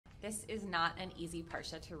This is not an easy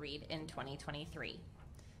parsha to read in 2023.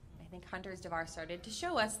 I think Hunter's Devar started to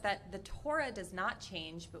show us that the Torah does not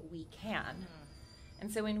change, but we can.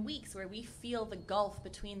 And so in weeks where we feel the gulf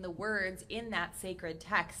between the words in that sacred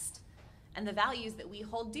text and the values that we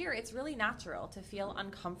hold dear, it's really natural to feel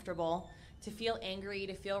uncomfortable, to feel angry,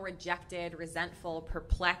 to feel rejected, resentful,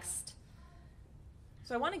 perplexed.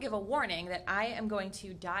 So I want to give a warning that I am going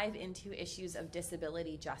to dive into issues of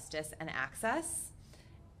disability justice and access,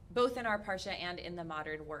 both in our parsha and in the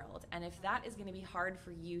modern world. And if that is going to be hard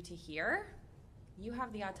for you to hear, you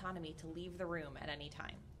have the autonomy to leave the room at any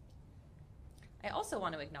time. I also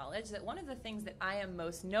want to acknowledge that one of the things that I am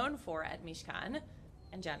most known for at Mishkan,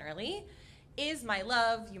 and generally, is my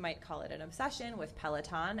love, you might call it an obsession, with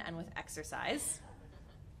Peloton and with exercise.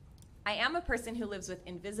 I am a person who lives with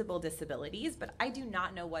invisible disabilities, but I do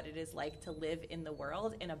not know what it is like to live in the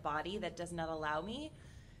world in a body that does not allow me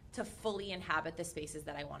to fully inhabit the spaces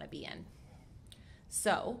that I want to be in.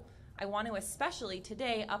 So I want to especially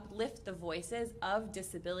today uplift the voices of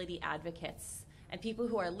disability advocates and people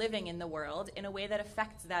who are living in the world in a way that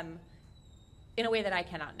affects them in a way that I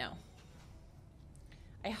cannot know.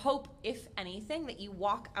 I hope, if anything, that you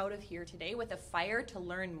walk out of here today with a fire to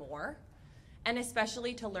learn more, and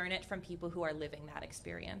especially to learn it from people who are living that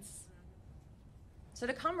experience. So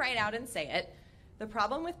to come right out and say it, the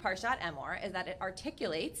problem with Parashat Emor is that it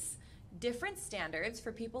articulates different standards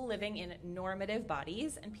for people living in normative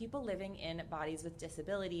bodies and people living in bodies with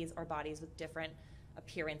disabilities or bodies with different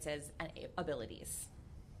appearances and abilities.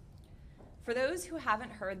 For those who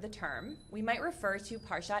haven't heard the term, we might refer to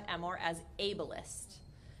Parashat Emor as ableist.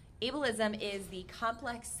 Ableism is the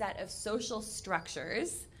complex set of social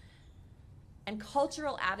structures and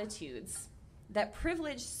cultural attitudes that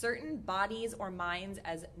privilege certain bodies or minds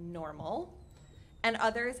as normal and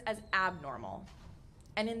others as abnormal.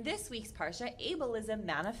 And in this week's parsha, ableism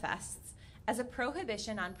manifests as a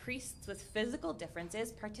prohibition on priests with physical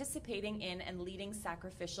differences participating in and leading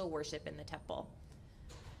sacrificial worship in the temple.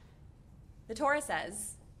 The Torah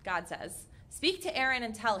says, God says, "Speak to Aaron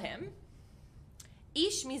and tell him,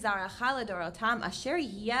 Ish mizaracha ledorotam asher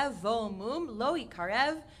yevo mum lo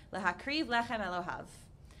yikarev lehakriv lechem Elohav."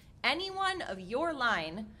 Anyone of your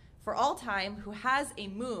line for all time who has a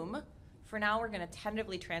mum, for now we're going to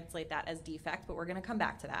tentatively translate that as defect, but we're going to come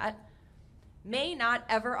back to that, may not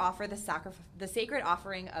ever offer the sacred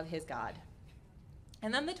offering of his God.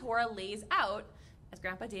 And then the Torah lays out, as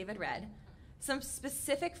Grandpa David read, some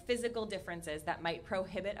specific physical differences that might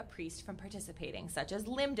prohibit a priest from participating, such as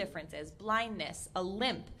limb differences, blindness, a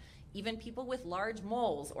limp, even people with large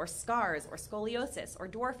moles or scars or scoliosis or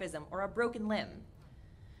dwarfism or a broken limb.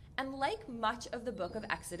 And like much of the book of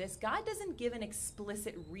Exodus, God doesn't give an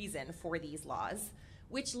explicit reason for these laws,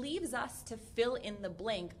 which leaves us to fill in the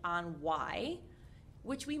blank on why,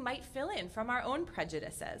 which we might fill in from our own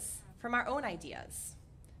prejudices, from our own ideas.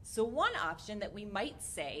 So one option that we might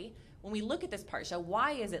say when we look at this parsha,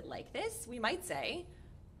 why is it like this? We might say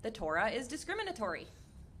the Torah is discriminatory.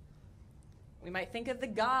 We might think of the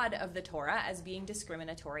God of the Torah as being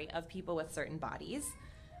discriminatory of people with certain bodies,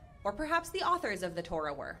 or perhaps the authors of the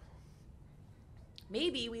Torah were.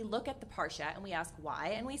 Maybe we look at the parsha and we ask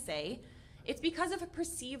why, and we say it's because of a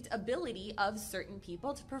perceived ability of certain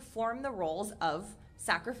people to perform the roles of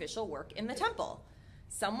sacrificial work in the temple.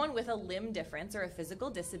 Someone with a limb difference or a physical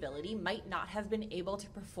disability might not have been able to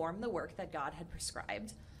perform the work that God had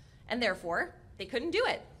prescribed, and therefore they couldn't do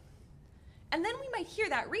it. And then we might hear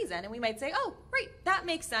that reason and we might say, oh, right, that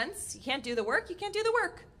makes sense. You can't do the work, you can't do the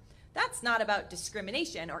work. That's not about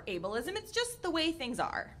discrimination or ableism, it's just the way things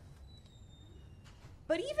are.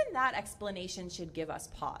 But even that explanation should give us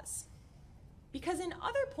pause. Because in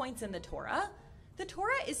other points in the Torah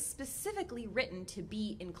is specifically written to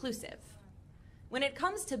be inclusive. When it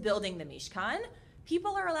comes to building the Mishkan,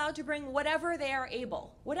 people are allowed to bring whatever they are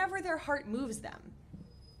able, whatever their heart moves them.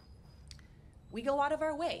 We go out of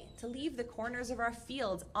our way to leave the corners of our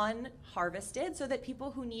fields unharvested so that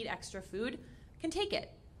people who need extra food can take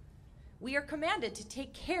it. We are commanded to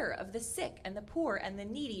take care of the sick and the poor and the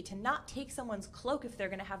needy, to not take someone's cloak if they're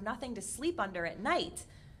going to have nothing to sleep under at night.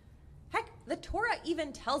 Heck, the Torah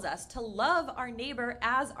even tells us to love our neighbor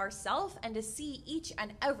as ourselves and to see each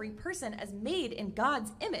and every person as made in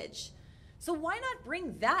God's image. So why not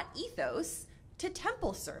bring that ethos to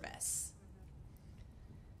temple service?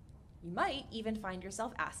 You might even find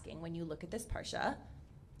yourself asking when you look at this parsha,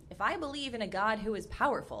 if I believe in a God who is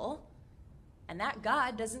powerful, and that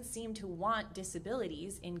God doesn't seem to want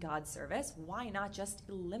disabilities in God's service, why not just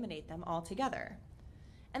eliminate them altogether?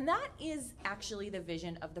 And that is actually the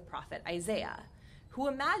vision of the prophet Isaiah, who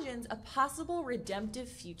imagines a possible redemptive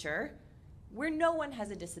future where no one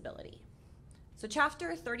has a disability. So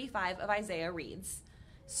chapter 35 of Isaiah reads,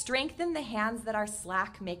 "Strengthen the hands that are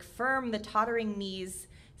slack, make firm the tottering knees.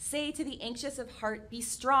 Say to the anxious of heart, be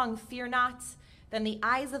strong, fear not. Then the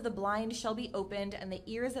eyes of the blind shall be opened, and the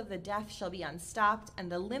ears of the deaf shall be unstopped,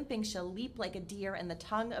 and the limping shall leap like a deer, and the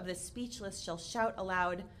tongue of the speechless shall shout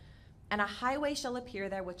aloud. And a highway shall appear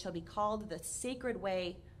there, which shall be called the sacred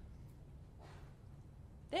way."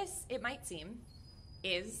 This, it might seem,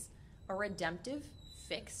 is a redemptive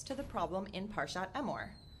fix to the problem in Parashat Emor.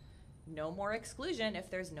 No more exclusion if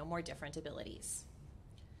there's no more different abilities.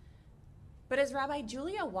 But as Rabbi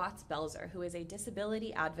Julia Watts-Belzer, who is a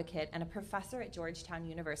disability advocate and a professor at Georgetown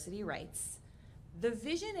University, writes, the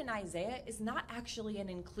vision in Isaiah is not actually an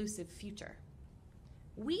inclusive future.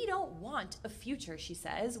 We don't want a future, she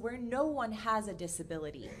says, where no one has a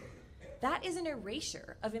disability. That is an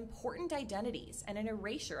erasure of important identities and an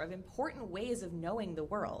erasure of important ways of knowing the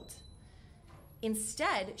world.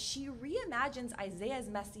 Instead, she reimagines Isaiah's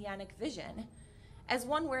messianic vision as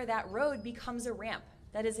one where that road becomes a ramp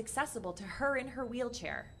that is accessible to her in her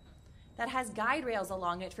wheelchair, that has guide rails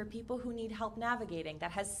along it for people who need help navigating,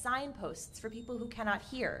 that has signposts for people who cannot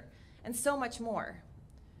hear, and so much more.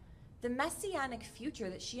 The messianic future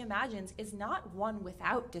that she imagines is not one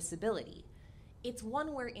without disability. It's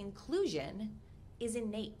one where inclusion is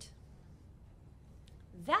innate.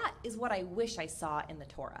 That is what I wish I saw in the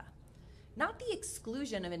Torah. Not the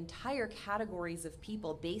exclusion of entire categories of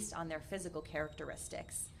people based on their physical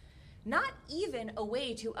characteristics. Not even a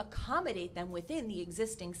way to accommodate them within the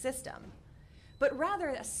existing system, but rather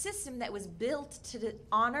a system that was built to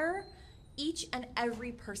honor each and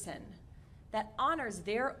every person, that honors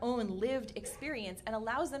their own lived experience and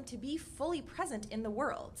allows them to be fully present in the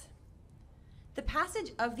world. The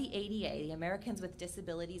passage of the ADA, the Americans with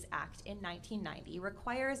Disabilities Act, in 1990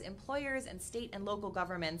 requires employers and state and local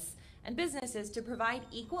governments and businesses to provide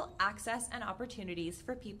equal access and opportunities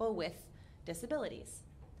for people with disabilities.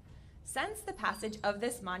 Since the passage of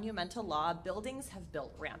this monumental law, buildings have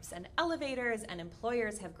built ramps and elevators, and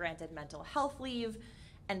employers have granted mental health leave,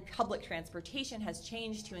 and public transportation has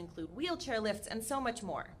changed to include wheelchair lifts, and so much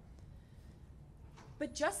more.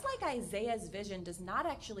 But just like Isaiah's vision does not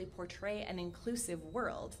actually portray an inclusive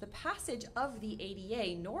world, the passage of the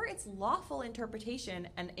ADA, nor its lawful interpretation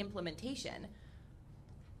and implementation,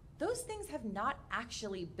 those things have not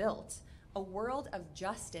actually built a world of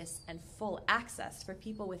justice and full access for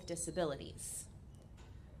people with disabilities.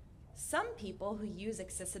 Some people who use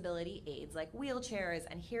accessibility aids like wheelchairs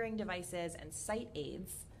and hearing devices and sight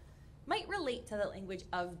aids might relate to the language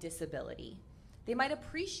of disability. They might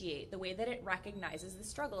appreciate the way that it recognizes the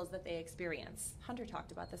struggles that they experience. Hunter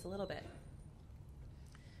talked about this a little bit.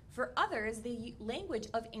 For others, the language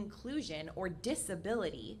of inclusion or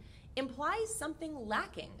disability implies something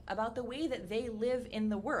lacking about the way that they live in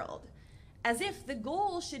the world, as if the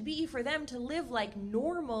goal should be for them to live like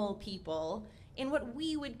normal people in what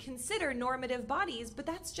we would consider normative bodies, but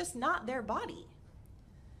that's just not their body.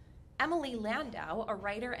 Emily Landau, a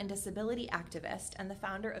writer and disability activist and the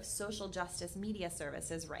founder of Social Justice Media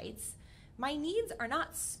Services, writes, "My needs are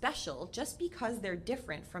not special just because they're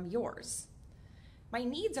different from yours. My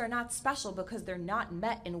needs are not special because they're not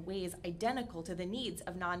met in ways identical to the needs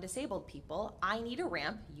of non-disabled people. I need a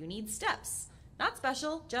ramp, you need steps. Not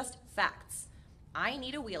special, just facts. I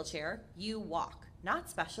need a wheelchair, you walk. Not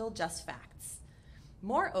special, just facts."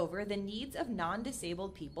 Moreover, the needs of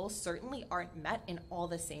non-disabled people certainly aren't met in all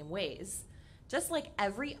the same ways. Just like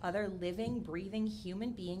every other living, breathing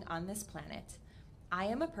human being on this planet, I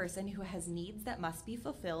am a person who has needs that must be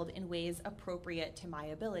fulfilled in ways appropriate to my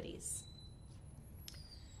abilities.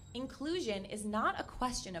 Inclusion is not a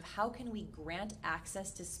question of how can we grant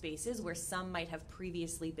access to spaces where some might have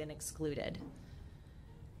previously been excluded.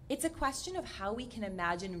 It's a question of how we can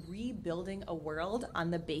imagine rebuilding a world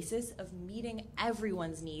on the basis of meeting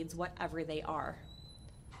everyone's needs, whatever they are.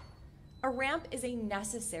 A ramp is a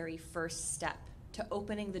necessary first step to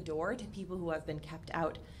opening the door to people who have been kept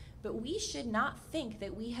out, but we should not think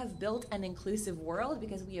that we have built an inclusive world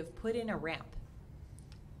because we have put in a ramp,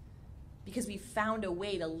 because we found a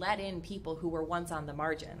way to let in people who were once on the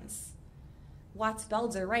margins.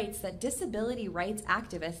 Watts-Belzer writes that disability rights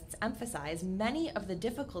activists emphasize many of the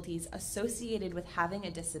difficulties associated with having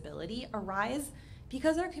a disability arise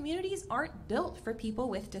because our communities aren't built for people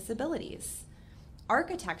with disabilities.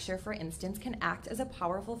 Architecture, for instance, can act as a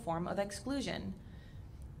powerful form of exclusion.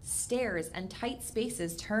 Stairs and tight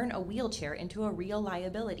spaces turn a wheelchair into a real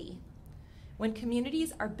liability. When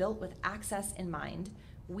communities are built with access in mind,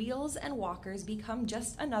 wheels and walkers become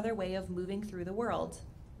just another way of moving through the world.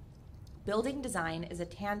 Building design is a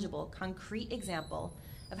tangible, concrete example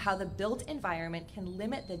of how the built environment can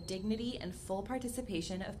limit the dignity and full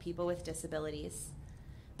participation of people with disabilities.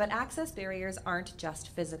 But access barriers aren't just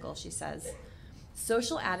physical, she says.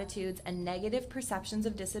 Social attitudes and negative perceptions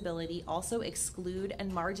of disability also exclude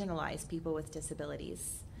and marginalize people with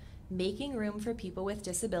disabilities. Making room for people with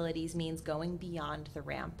disabilities means going beyond the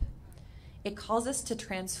ramp. It calls us to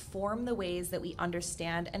transform the ways that we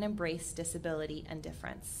understand and embrace disability and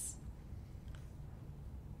difference.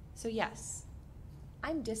 So yes,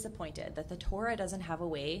 I'm disappointed that the Torah doesn't have a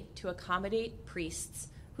way to accommodate priests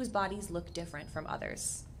whose bodies look different from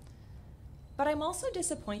others. But I'm also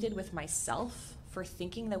disappointed with myself for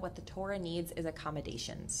thinking that what the Torah needs is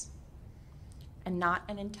accommodations and not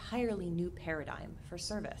an entirely new paradigm for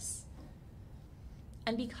service.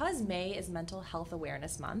 And because May is Mental Health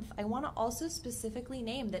Awareness Month, I want to also specifically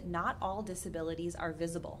name that not all disabilities are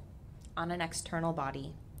visible on an external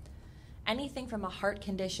body. Anything from a heart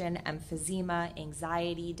condition, emphysema,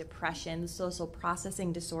 anxiety, depression, social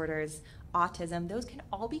processing disorders, autism, those can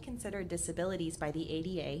all be considered disabilities by the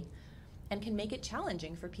ADA and can make it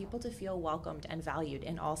challenging for people to feel welcomed and valued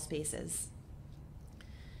in all spaces.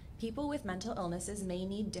 People with mental illnesses may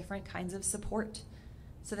need different kinds of support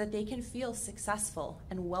so that they can feel successful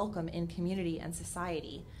and welcome in community and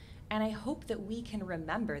society. And I hope that we can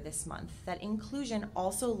remember this month that inclusion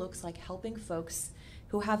also looks like helping folks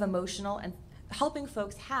have emotional and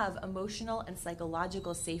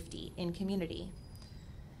psychological safety in community.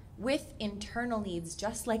 With internal needs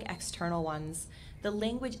just like external ones, the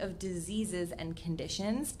language of diseases and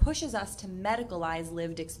conditions pushes us to medicalize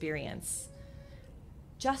lived experience.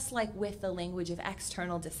 Just like with the language of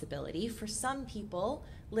external disability, for some people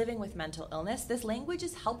living with mental illness, this language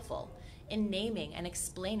is helpful in naming and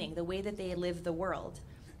explaining the way that they live the world.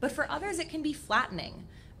 But for others, it can be flattening,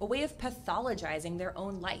 a way of pathologizing their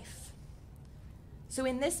own life. So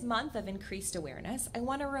in this month of increased awareness, I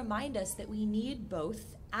want to remind us that we need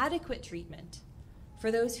both adequate treatment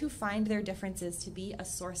for those who find their differences to be a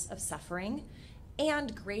source of suffering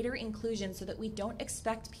and greater inclusion so that we don't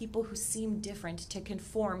expect people who seem different to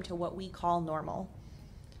conform to what we call normal.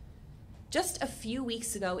 Just a few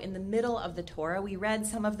weeks ago in the middle of the Torah, we read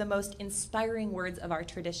some of the most inspiring words of our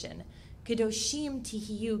tradition. Kadoshim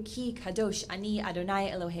tihiyu ki kadosh ani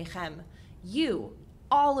Adonai Elohechem. You,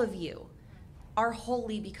 all of you, are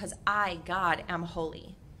holy because I, God, am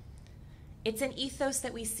holy. It's an ethos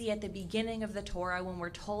that we see at the beginning of the Torah when we're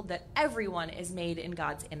told that everyone is made in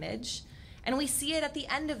God's image. And we see it at the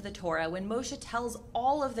end of the Torah when Moshe tells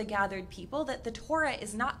all of the gathered people that the Torah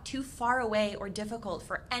is not too far away or difficult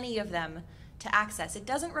for any of them to access. It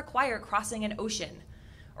doesn't require crossing an ocean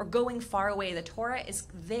or going far away. The Torah is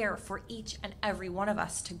there for each and every one of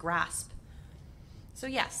us to grasp. So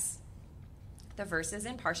yes, the verses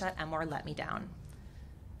in Parashat Emor let me down.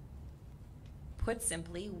 Put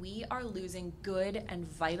simply, we are losing good and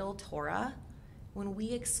vital Torah when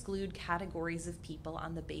we exclude categories of people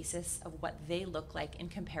on the basis of what they look like in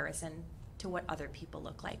comparison to what other people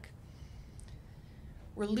look like.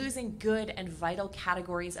 We're losing good and vital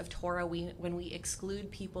categories of Torah when we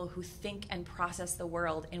exclude people who think and process the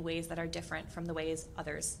world in ways that are different from the ways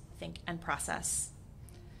others think and process.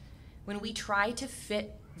 When we try to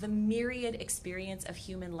fit the myriad experience of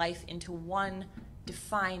human life into one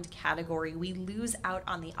defined category, we lose out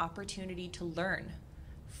on the opportunity to learn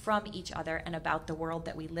from each other and about the world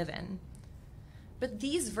that we live in. But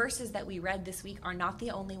these verses that we read this week are not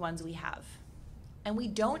the only ones we have. And we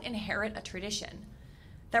don't inherit a tradition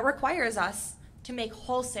that requires us to make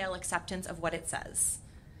wholesale acceptance of what it says.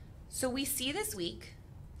 So we see this week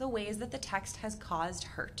the ways that the text has caused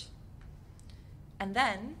hurt. And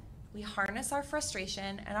then we harness our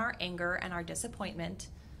frustration and our anger and our disappointment,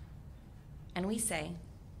 and we say,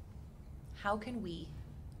 how can we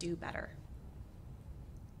do better?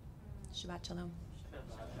 Shabbat Shalom.